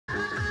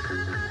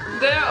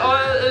They're all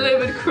a little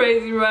bit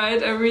crazy,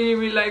 right? I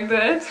really like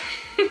that.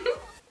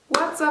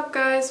 What's up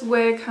guys,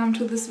 welcome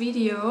to this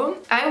video.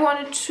 I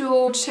wanted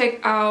to check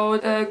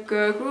out a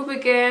girl group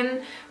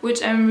again,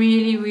 which I'm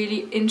really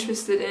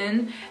interested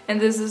in,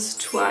 and this is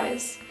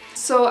Twice.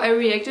 So I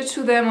reacted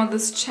to them on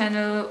this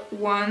channel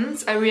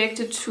once. I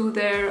reacted to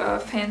their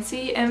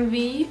Fancy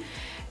MV,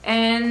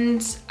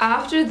 and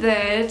after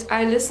that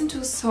I listened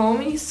to so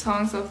many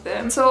songs of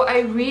them. So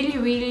I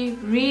really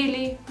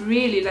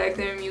like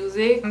their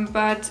music,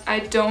 but I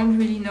don't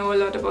really know a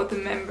lot about the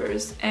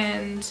members,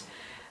 and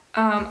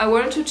I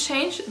wanted to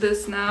change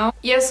this now.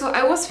 Yeah, so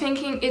I was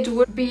thinking it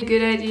would be a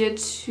good idea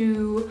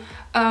to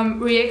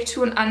react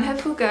to an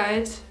unhelpful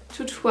guide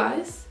to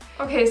Twice.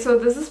 Okay, so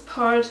this is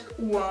part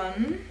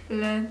 1.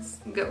 Let's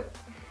go.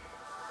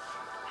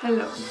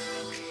 Hello.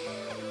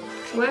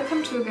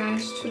 Welcome to a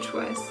guide to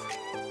Twice.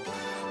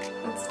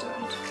 Let's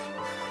start.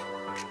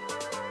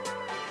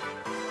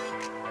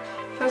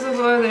 First of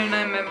all, there are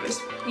 9 members.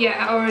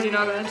 Yeah, I already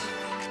know that.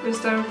 We'll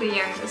start with the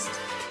youngest.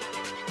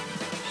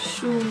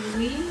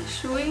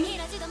 Shui?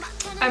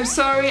 I'm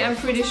sorry, I'm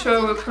pretty sure I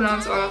will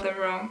pronounce all of them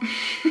wrong.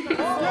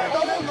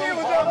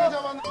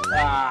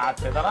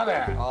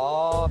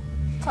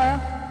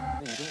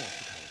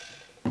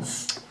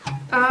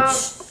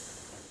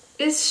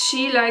 Is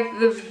she like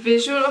the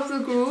visual of the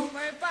group?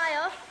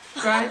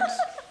 Right?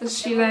 Is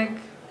she like...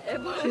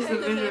 she's the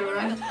visual,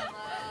 right?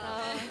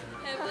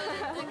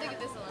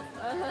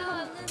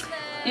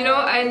 You know,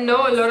 I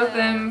know a lot of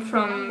them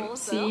from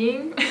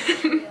seeing.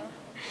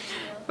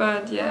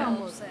 But yeah.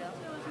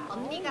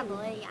 I'm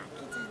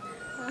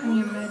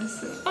your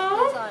medicine.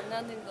 Oh,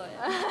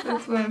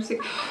 that's why I'm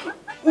sick.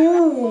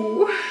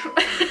 Ooh,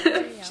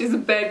 she's a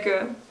bad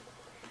girl.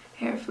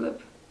 Hair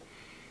flip.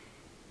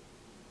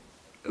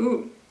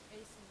 Ooh.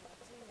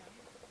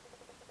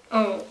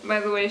 Oh, by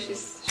the way,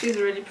 she's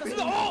really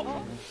pretty.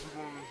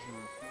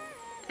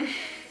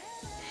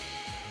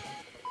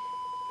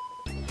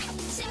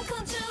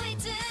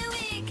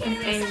 An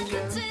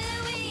angel.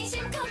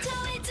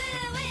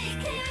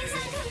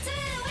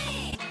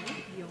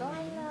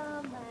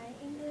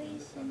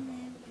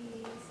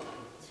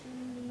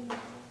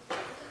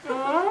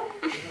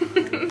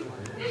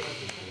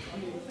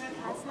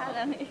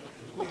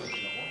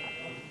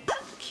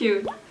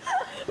 Cute.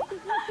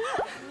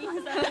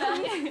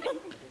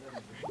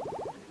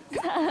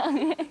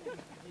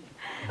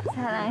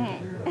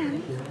 사랑해.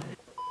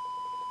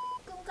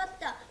 꿈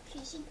같다.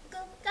 귀신 꿈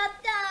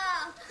같다.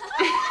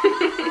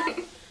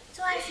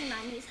 트와이스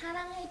많이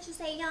사랑해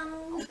주세요.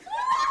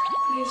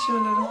 Please show a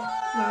little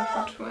love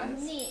for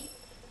Twice. 언니,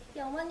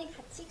 영원히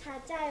같이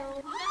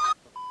가자요.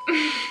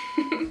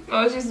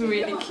 Oh, she's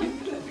really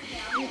cute.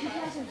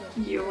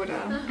 Yoda.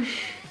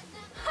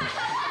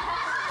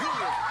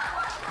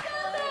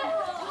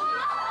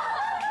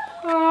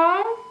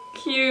 Oh,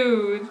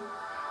 cute.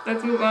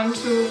 Let's move on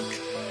to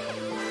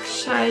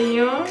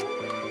Cheyenne.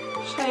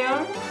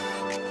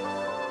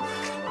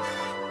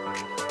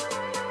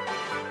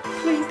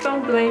 Please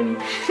don't blame me.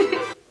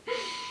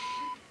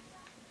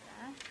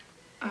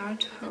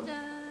 Art Hope.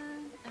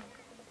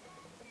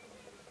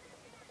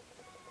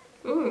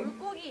 Ooh.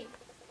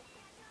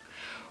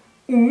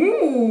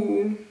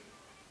 Ooh.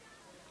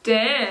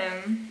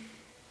 Damn.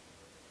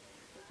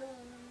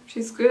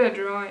 She's good at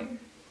drawing.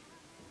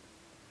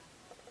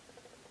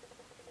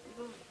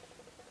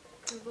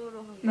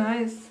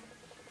 Nice.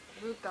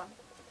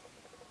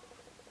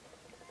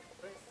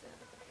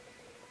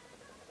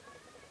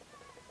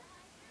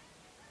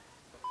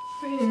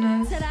 Really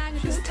nice.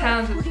 She's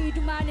talented.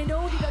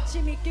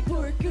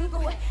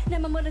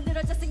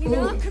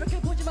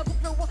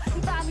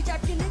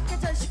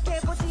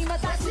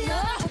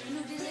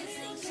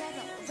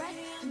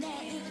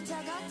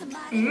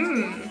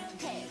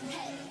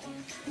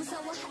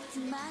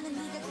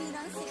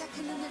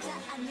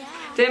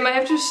 Damn, I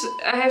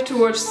have to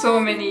watch so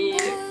many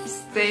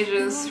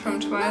stages from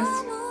Twice.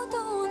 Ooh.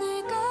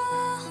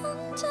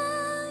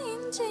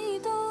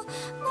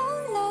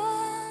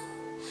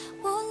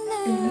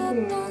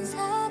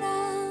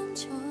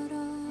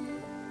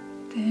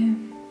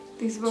 Damn,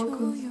 these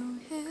vocals.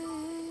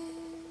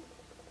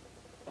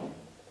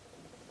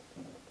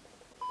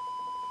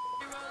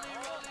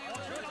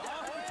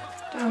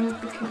 Down with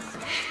the kids.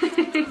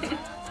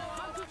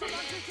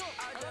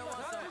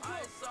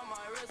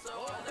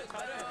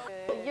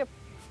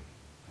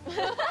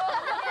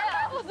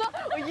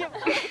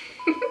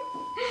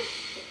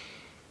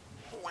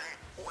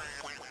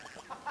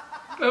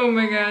 Oh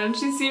my god,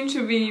 she seemed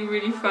to be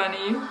really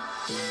funny.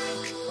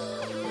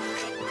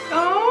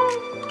 Oh,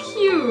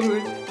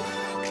 cute.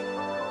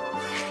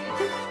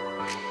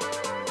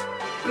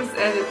 This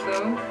edit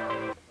though.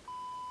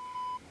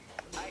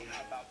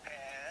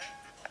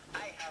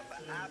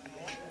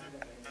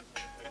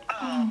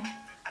 Oh,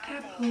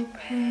 apple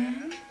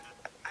pen.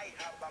 I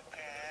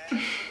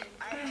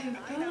have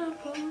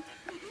pineapple.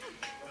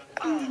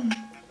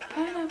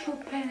 Pineapple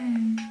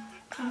pen.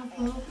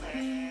 Apple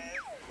pen.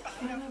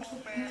 Pineapple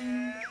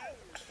pen.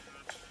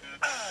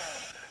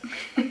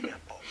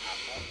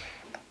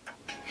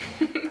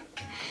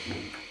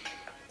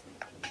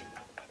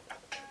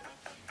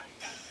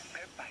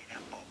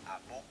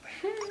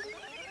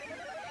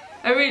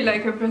 really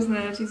like her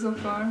personality so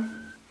far.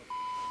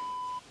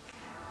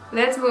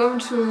 Let's move on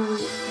to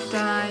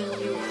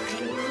Dayu.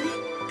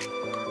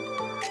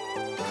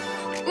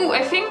 Ooh,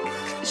 I think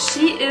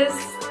she is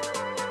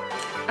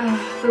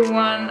the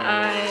one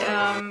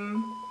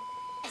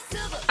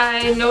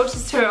I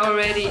noticed her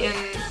already in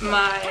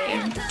my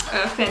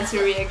fancy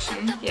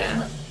reaction,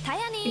 yeah.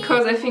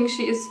 Because I think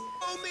she is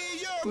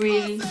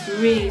really,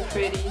 really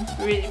pretty,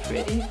 really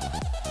pretty.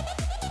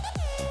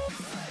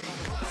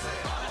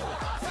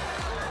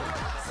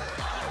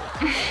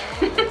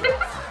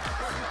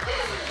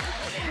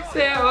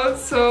 They are all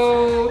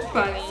so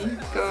funny,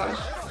 gosh.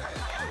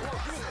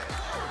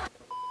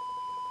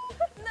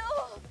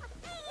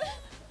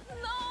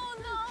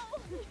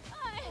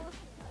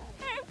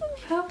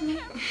 Help me.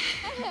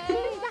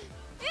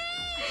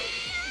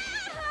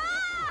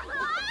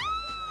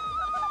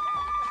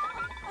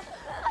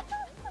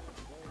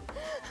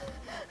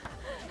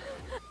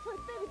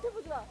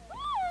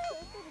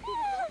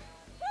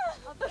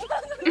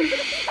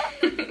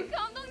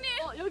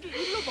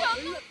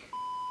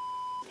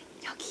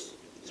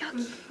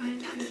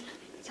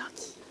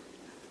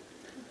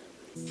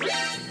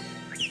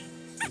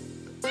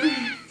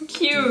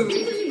 Cute.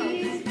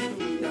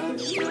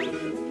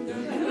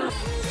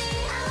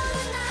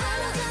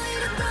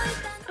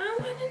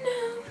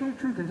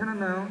 춤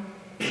괜찮았나요?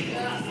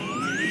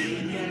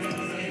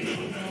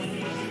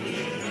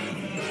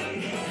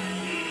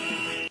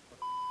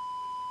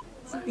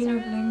 Speaking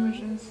of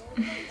languages.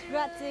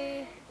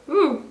 그렇지.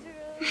 Ooh.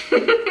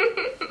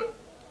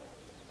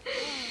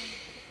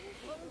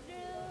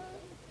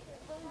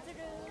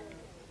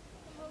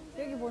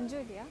 여기 뭔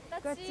줄이야?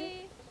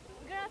 그렇지.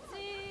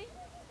 그렇지.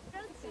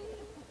 그렇지.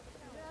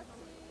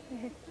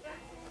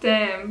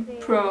 Damn,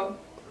 pro.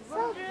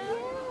 So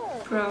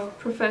cute. Pro,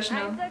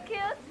 professional. So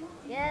cute.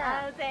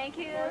 Yeah. Oh, thank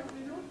you.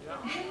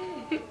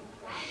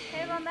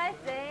 Have a nice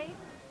day.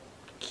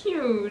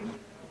 Cute.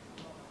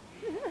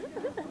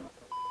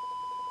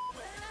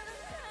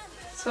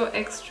 So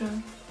extra.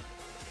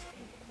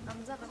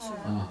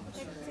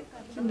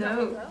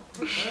 No.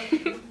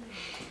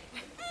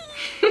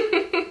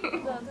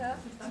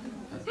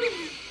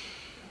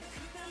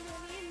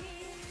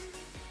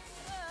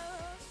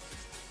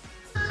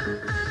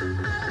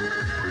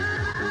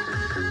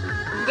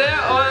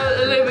 They're all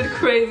a little bit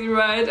crazy,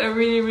 right? I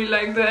really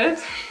like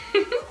that.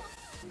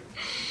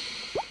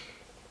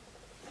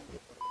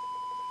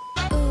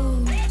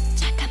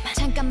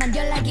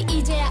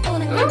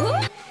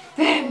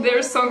 Damn,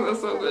 their songs are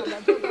so good.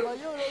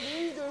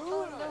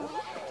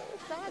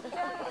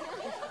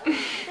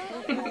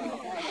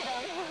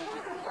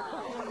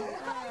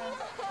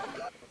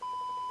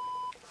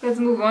 Let's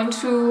move on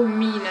to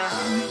Mina.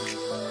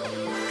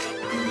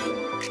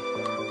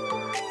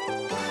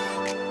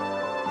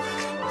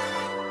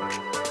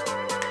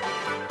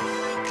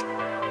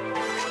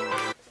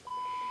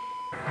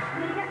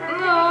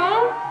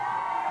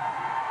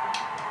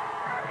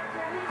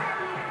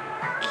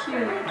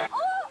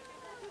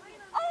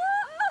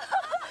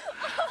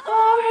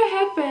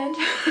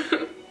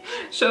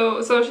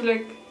 So she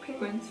like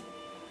penguins.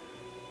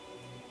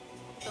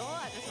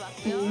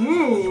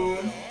 Ooh.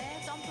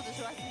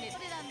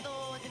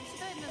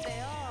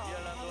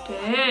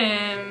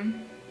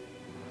 Damn.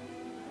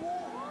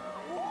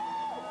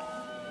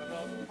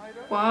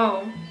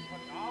 Wow.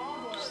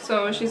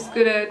 So she's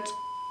good at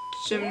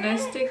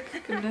gymnastic.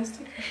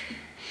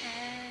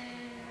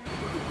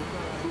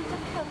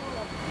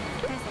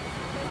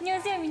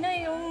 안녕하세요,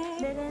 미나예요.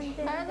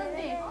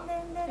 나연언니,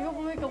 이거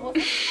보니까 뭐?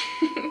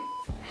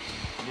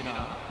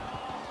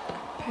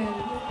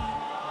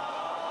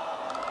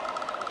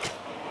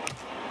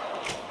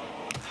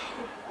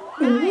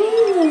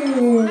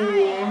 Ooh,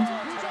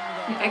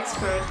 an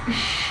expert.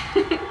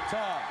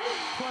 자,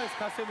 트와이스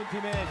갓세븐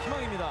팀의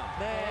희망입니다.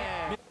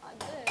 네.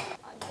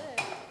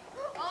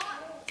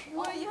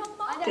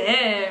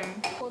 Damn.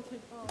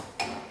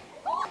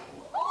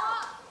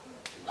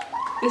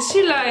 Is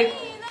she like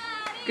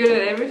good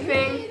at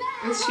everything?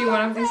 Is she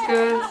one of these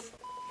girls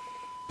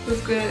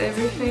who's good at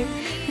everything?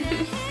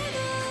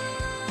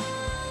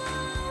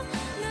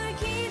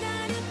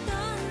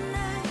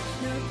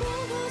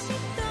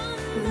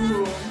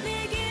 Ooh.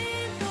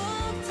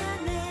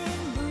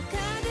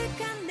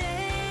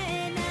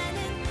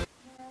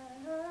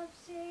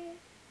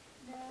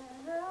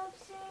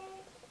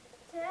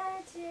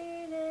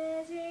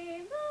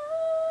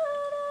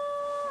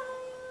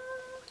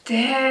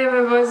 Damn,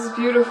 my voice is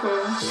beautiful.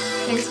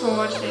 Thanks for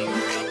watching.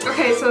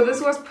 Okay, so this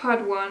was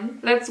part 1.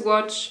 Let's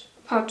watch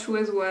part 2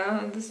 as well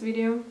in this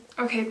video.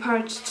 Okay,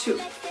 part 2.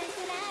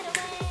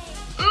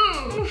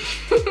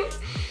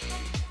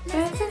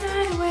 Dance the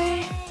night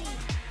away.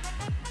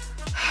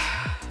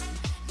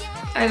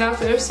 I love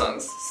their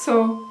songs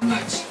so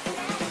much.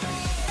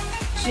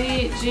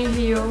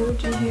 G-Hyo.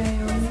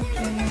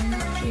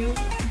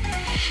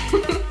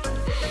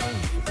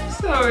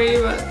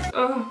 Sorry, but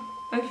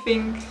I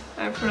think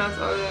I pronounced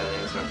all their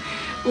names wrong.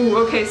 Ooh,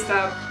 okay,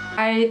 stop.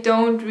 I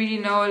don't really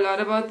know a lot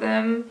about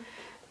them.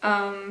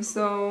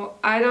 So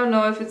I don't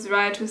know if it's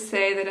right to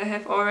say that I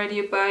have already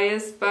a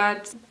bias,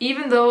 but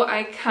even though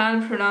I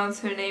can't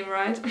pronounce her name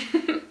right,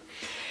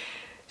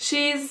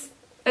 she's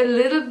a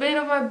little bit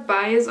of my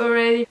bias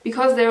already,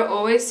 because there are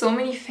always so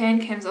many fan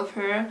cams of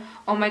her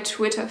on my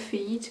Twitter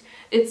feed.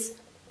 It's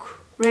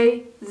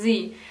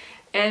crazy,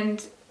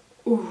 and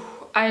ooh,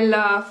 I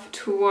love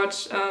to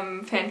watch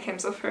fan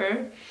cams of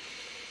her,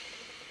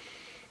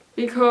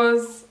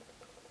 because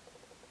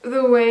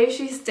the way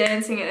she's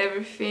dancing and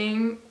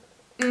everything,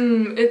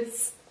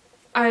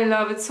 I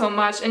love it so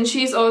much. And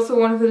she's also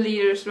one of the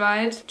leaders,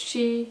 right?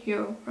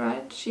 Chiyo,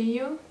 right?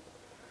 Chiyo?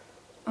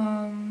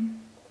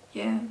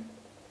 Yeah.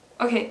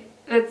 Okay,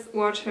 let's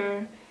watch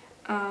her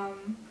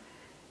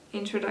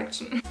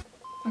introduction.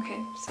 Okay,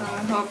 so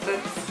I hope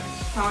that's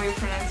how you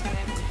pronounce her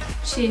name.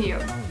 Chiyo.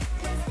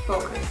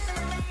 Focus.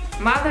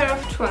 Mother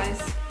of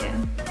Twice,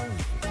 yeah.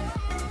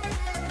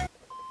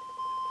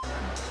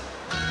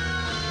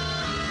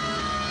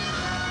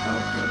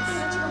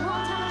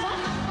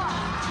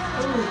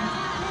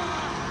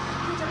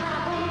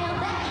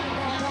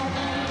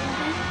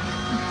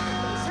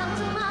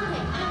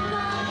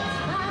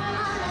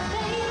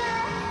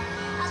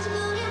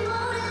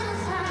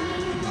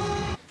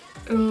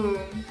 Ooh.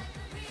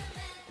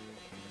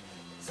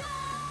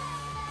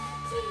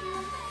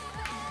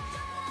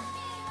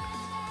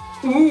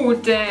 Ooh,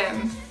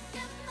 damn.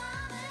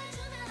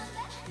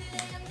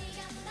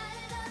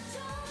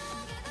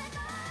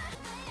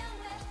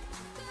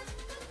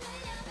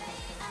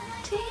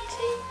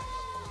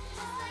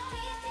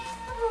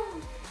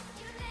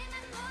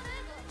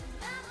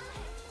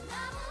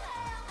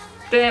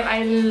 Damn,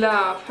 I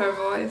love her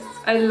voice.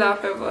 I love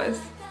her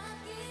voice.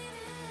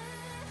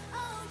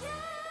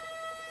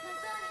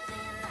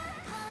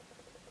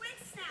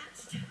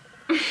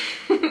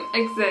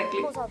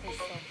 Exactly.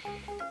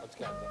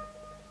 어떻게 안 돼?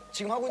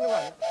 지금 하고 있는 거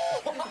아니야?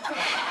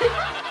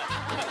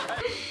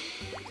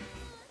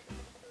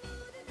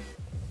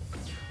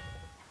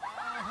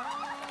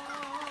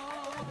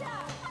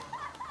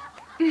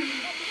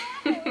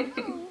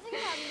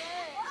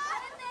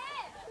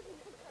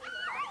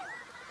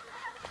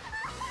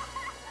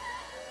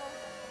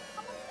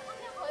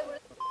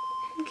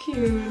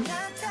 Cute.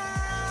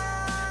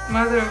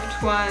 Mother of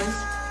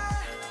Twice.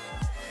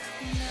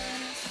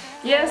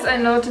 Yes, I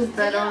noticed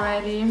that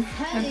already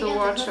at the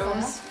award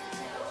shows.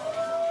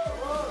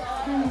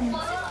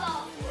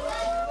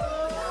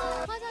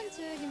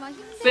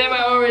 Damn,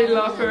 I already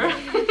love her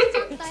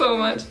so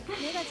much.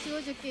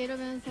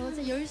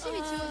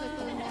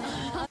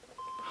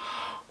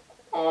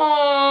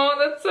 Oh,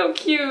 that's so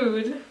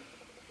cute.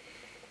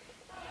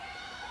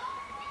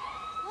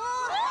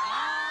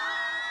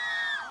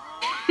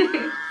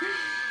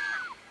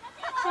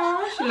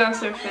 Oh, she loves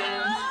her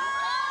fans.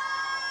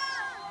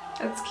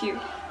 That's cute.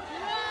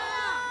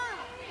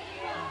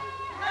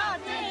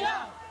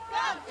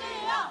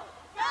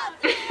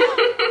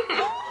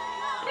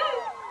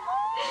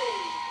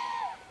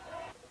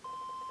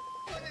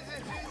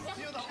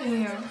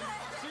 Damn.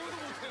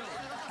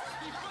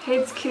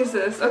 Hates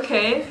kisses.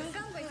 Okay.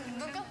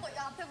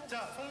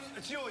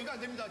 지효 이거 안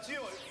됩니다.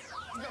 지효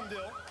이거 안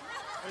돼요.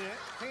 예.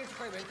 생일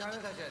축하해 멘트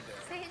하면서 하셔야 돼요.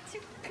 생일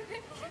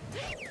축하해.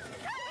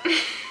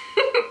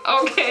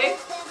 Okay.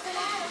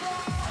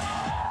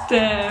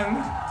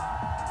 Damn.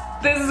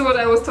 This is what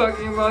I was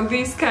talking about.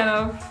 These kind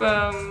of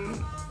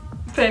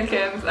fan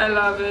cams. I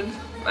love it.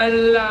 I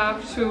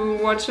love to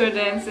watch her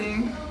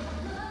dancing.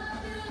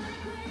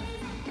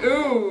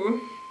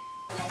 Ooh.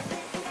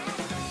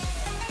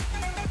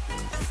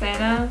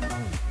 Santa.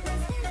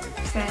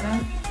 Santa.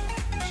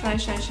 Shy,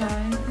 shy,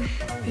 shy.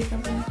 Pick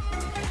up it.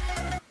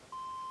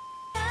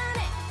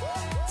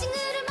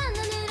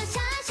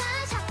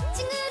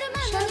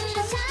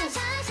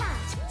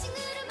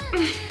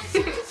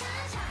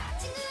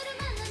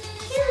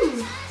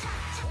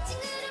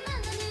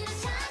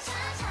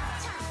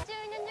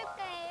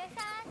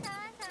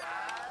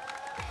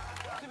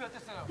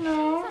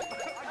 No.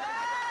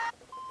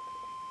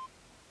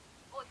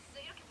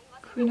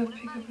 Queen of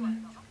Pickup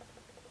Lines.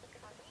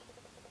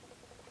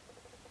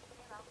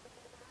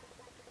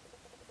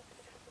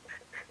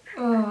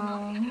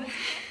 Oh.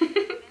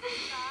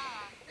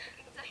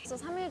 저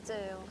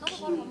 3일째예요. 나도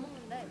바로 밥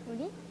먹는데.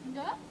 우리?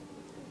 진짜요?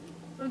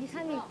 우리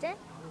 3일째?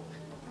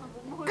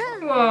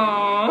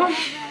 Wow.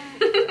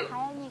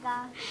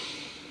 다현이가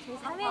저희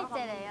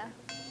 3일째래요.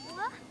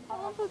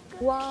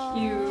 와.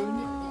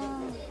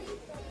 Cute.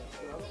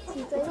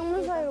 진짜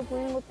성문 사이로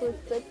보이는 것도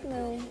진짜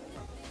예쁘네요.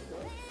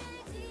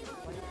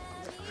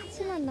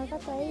 하지만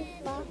나가자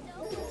이뻐.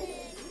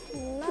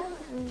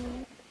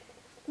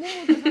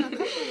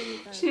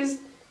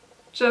 She's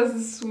just a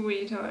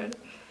sweetheart.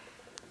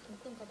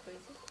 어떤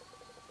커플이지?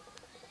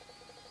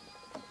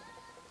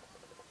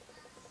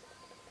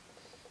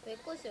 왜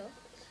꼬셔?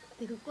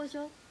 내가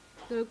꼬셔?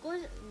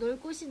 널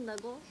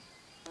꼬신다고?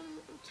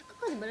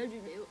 착각하지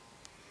말아주세요.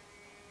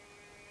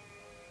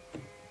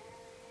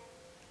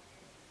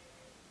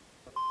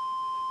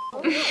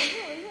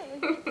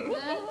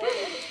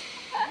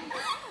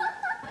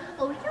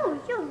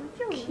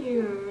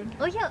 Cute.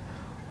 어휴.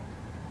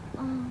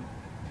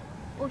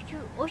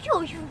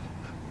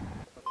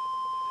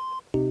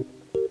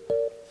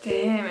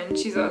 Damn, and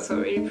she's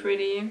also really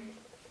pretty.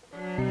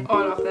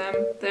 All of them,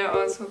 they're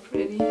also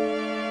pretty.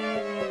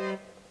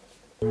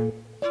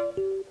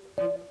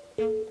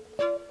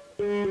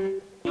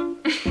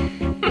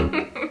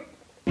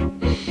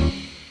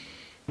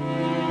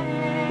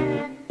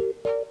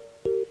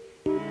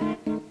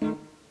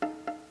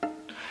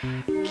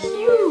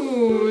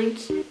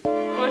 Cute!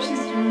 Oh,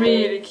 she's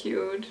really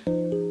cute.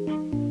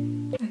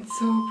 And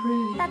so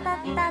pretty.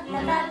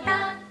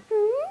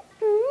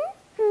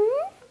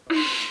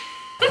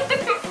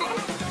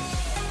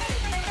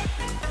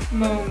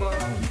 Momo.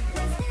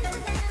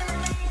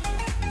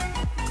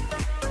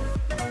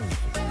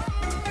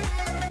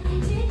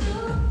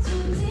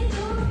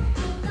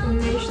 The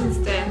nation's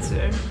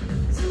dancer.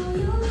 Ooh.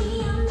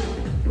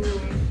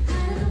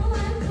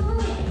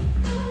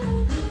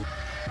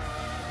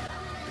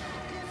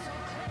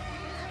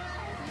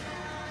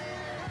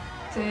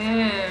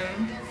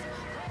 Damn.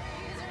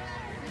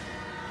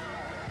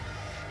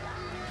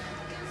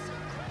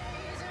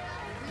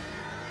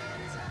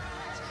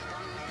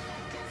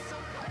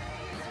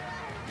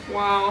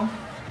 Wow.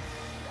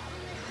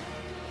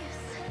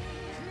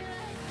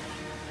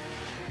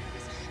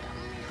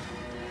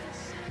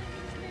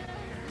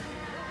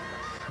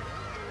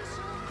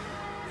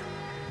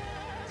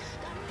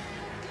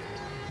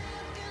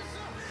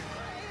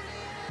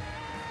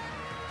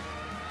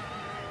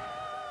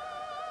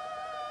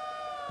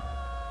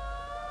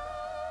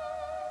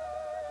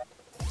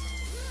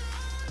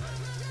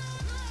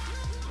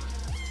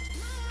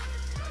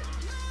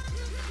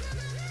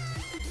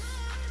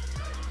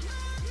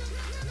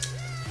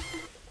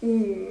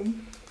 Ooh.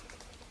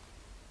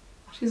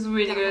 She's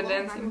really good at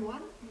dancing.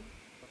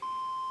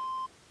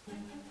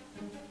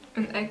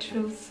 An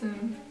actual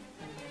sim.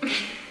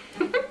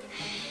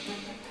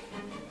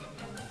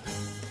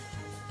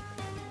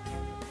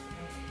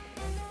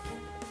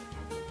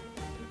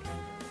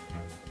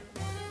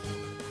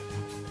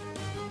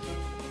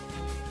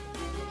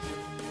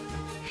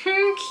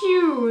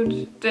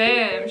 Cute!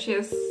 Damn, she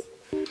has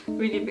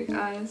really big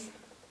eyes.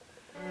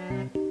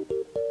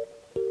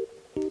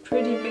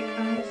 Pretty big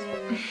eyes.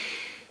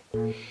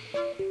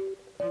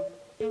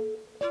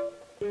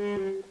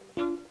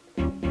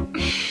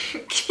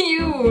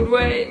 Cute!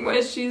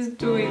 Why she's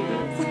doing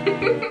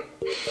this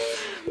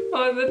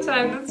all the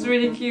time? That's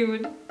really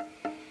cute.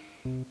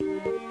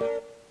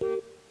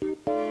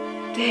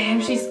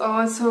 Damn, she's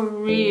also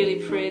really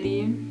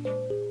pretty.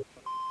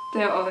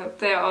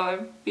 They're all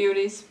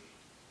beauties.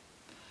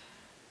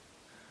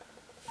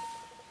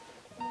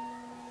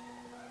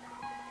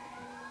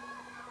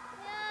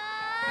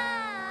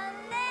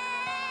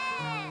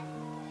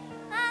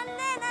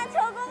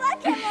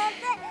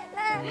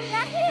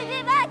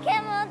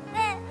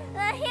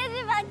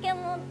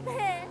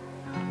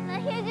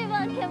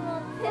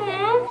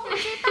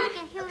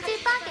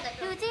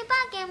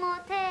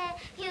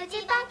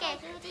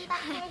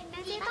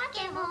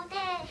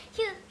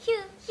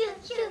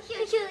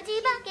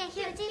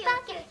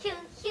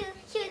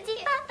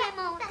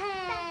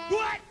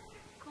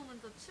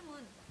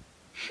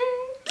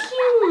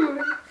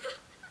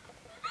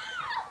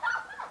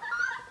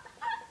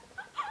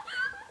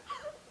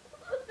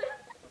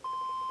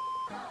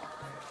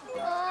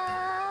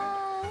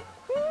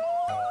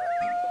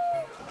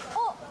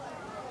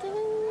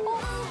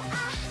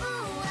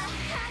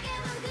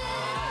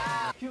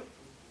 Cute!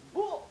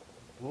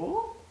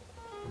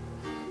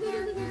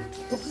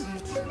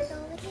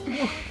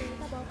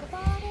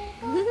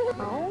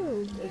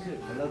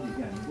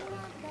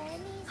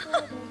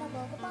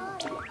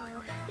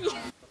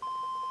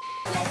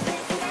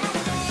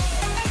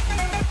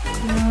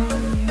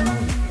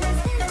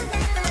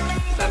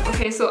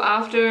 Okay, so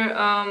after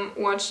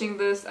watching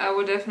this, I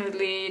would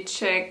definitely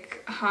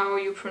check how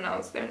you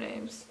pronounce their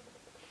names.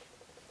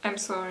 I'm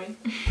sorry.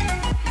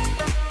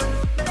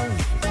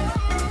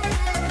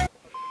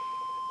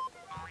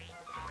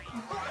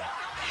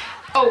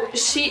 Oh,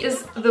 she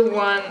is the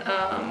one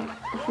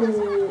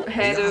who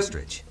had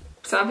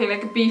something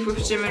like a beef with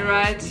Jimin,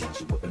 right?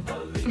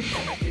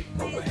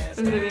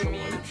 Really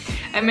mean.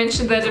 I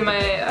mentioned that in my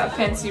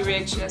fancy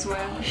reaction as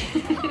well.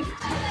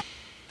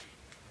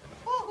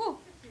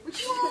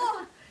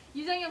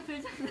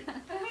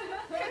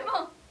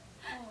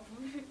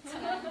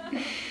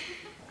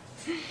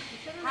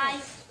 Hi.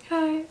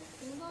 Hi.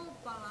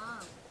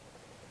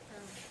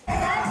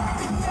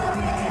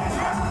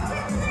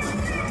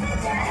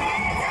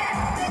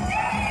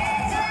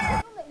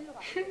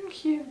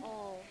 Cute.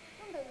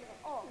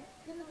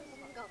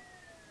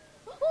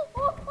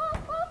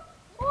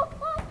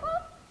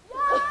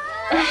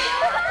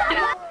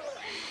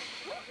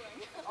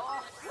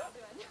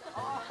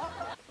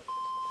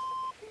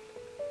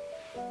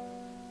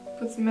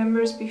 Puts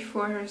members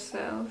before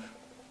herself.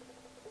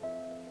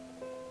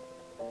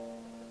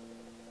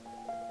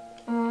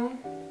 Oh.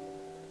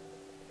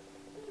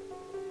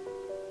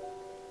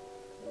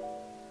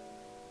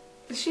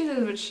 Is she a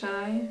little bit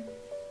shy?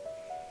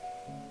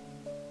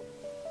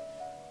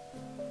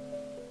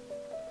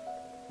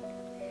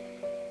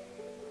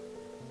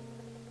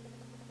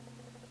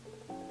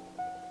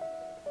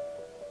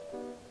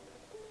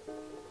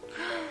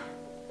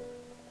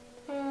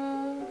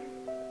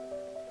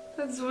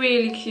 That's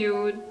really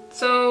cute.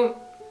 So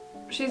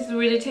she's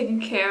really taking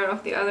care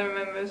of the other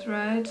members,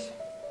 right?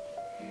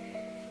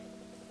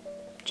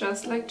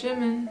 Just like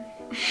Jimin.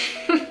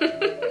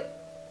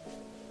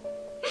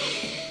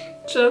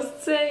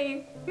 Just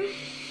saying.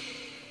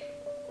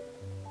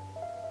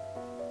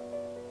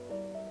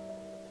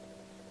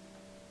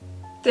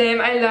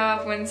 Damn, I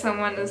love when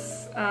someone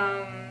is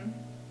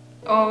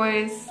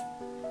always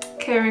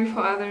caring for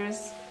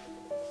others.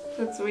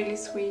 That's really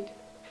sweet.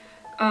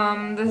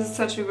 This is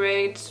such a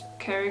great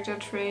character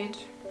trait.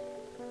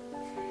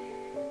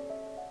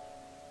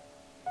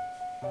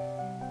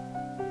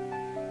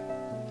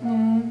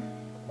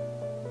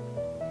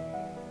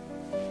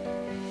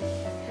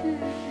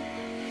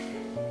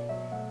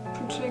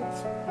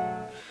 Protects.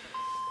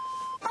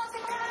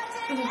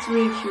 That's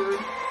really cute.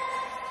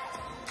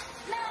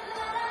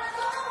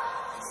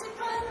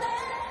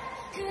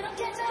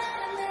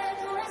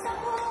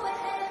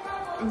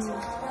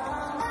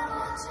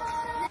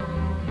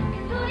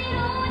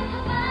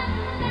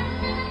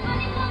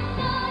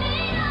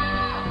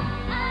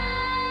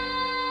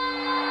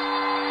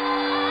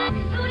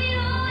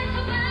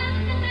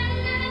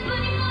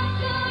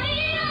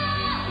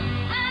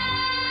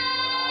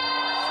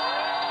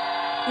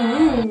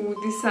 Ooh,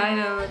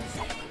 designer.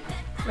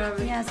 Love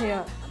it.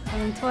 안녕하세요.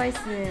 저는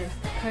트와이스의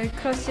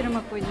걸크러쉬를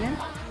맡고 있는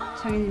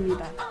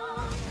정인입니다.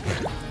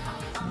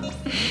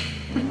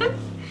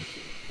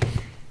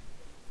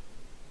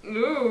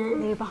 Ooh.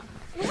 내일 봐.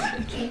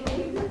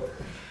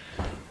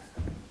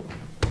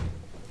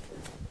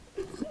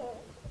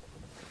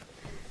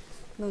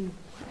 넌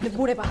내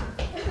모래 봐.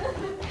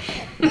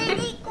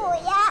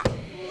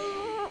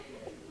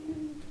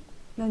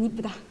 넌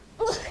이쁘다.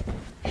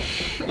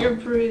 You're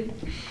pretty.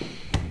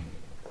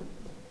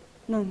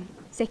 넌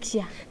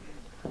섹시야.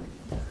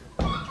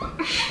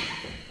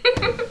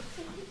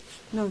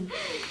 넌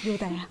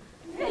요다야.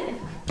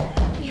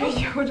 You're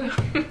Yoda.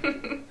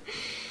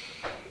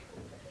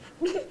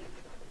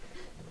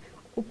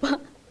 오빠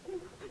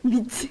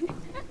믿지?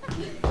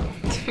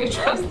 Do you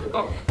trust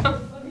Oppa?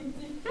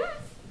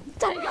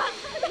 잘 가.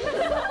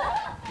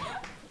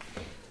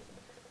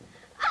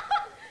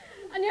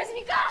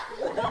 안녕하십니까?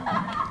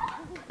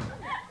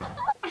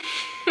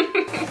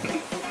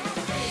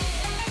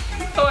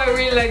 Oh, I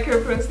really like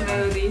her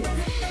personality.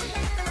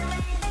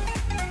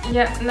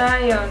 Yeah,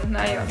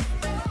 Nayeon.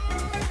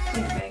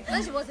 Take back.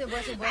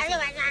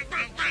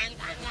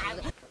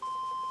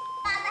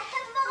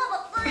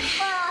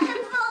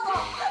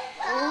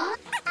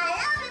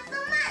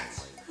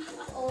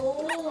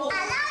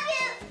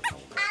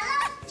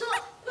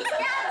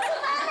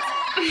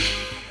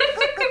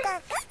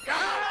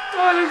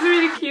 Oh, that's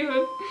really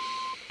cute.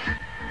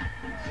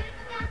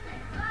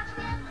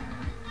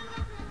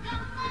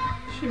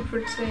 She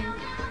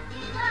protects.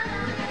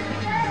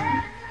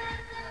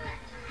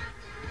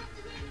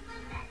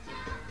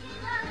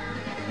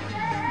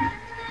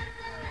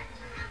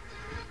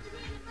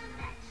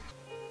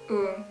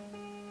 Ooh.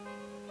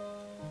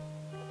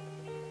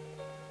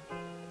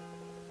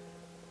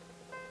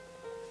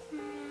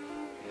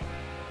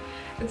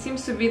 It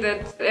seems to be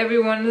that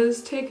everyone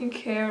is taking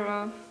care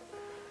of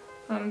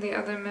the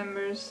other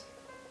members.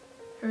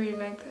 I really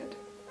like that.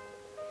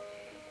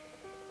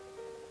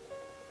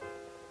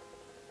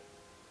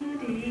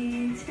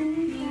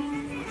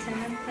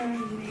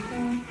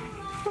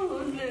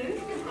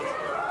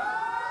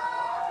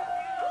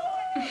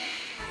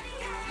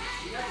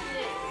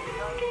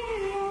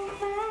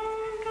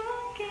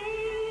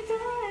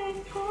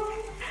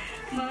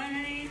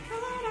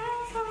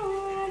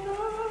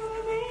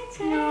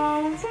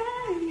 No.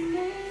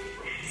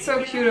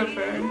 So cute of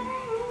her.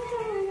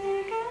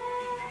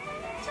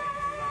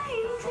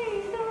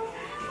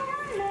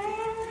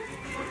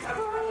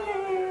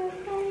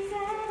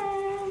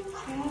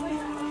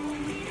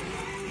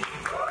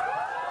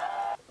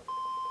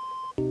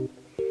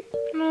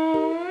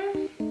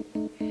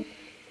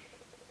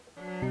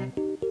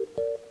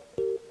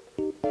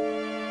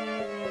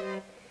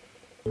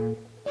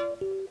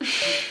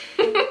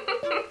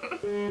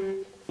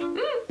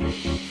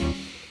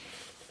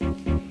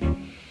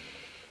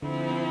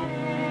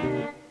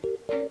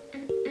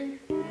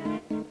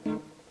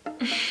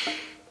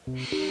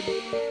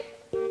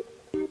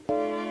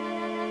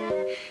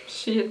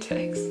 She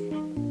attacks.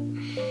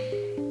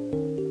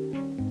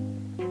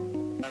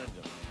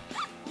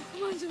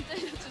 그만 좀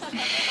때려주세요.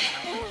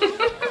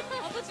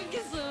 아파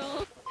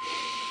죽겠어요.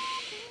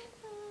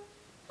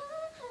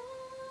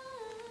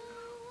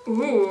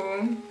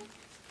 Ooh.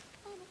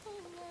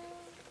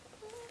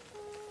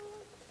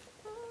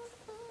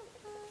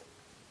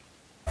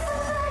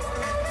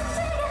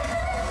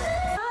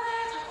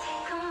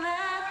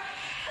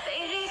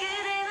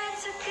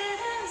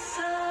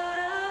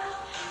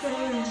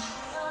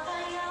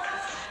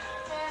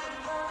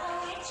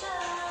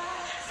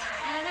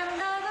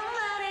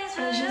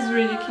 And she's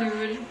really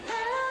cute.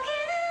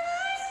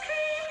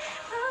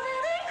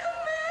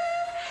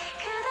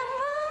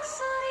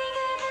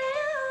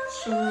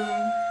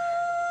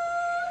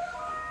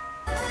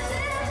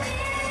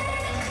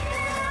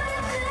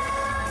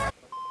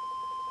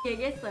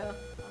 얘기했어요.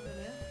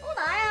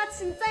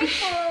 진짜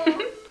예뻐.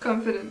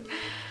 Confident.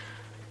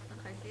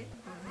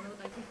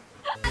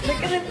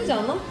 내게 예쁘지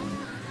않아?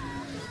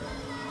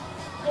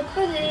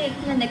 예쁘지.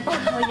 근데 내 거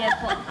더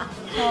예뻐.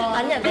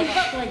 아니야, 내 거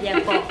더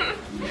예뻐.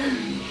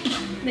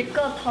 내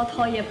거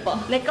더 예뻐.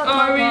 내 거 Oh,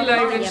 I really 더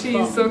like that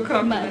she's so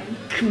confident.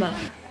 그만.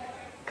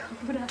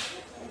 거울아.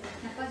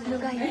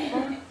 누가 예뻐?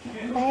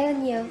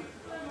 나연이요.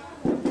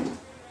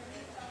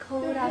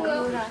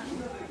 거울아.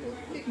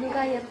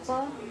 누가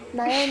예뻐?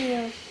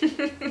 나연이요.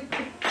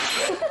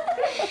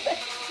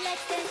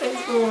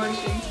 Thanks for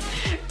watching.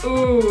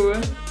 Ooh.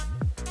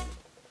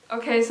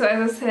 Okay, so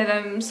as I said,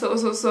 I'm so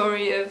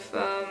sorry if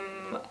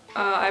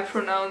I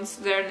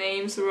pronounced their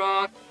names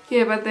wrong.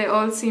 Yeah, but they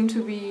all seem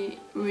to be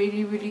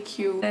really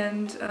cute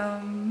and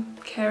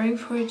caring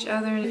for each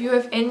other. If you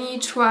have any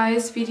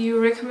Twice video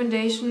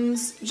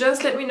recommendations,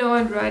 just let me know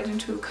and write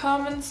into the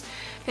comments.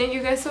 Thank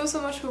you guys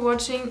so much for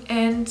watching,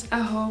 and I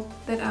hope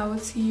that I will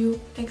see you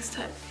next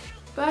time.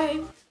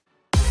 Bye!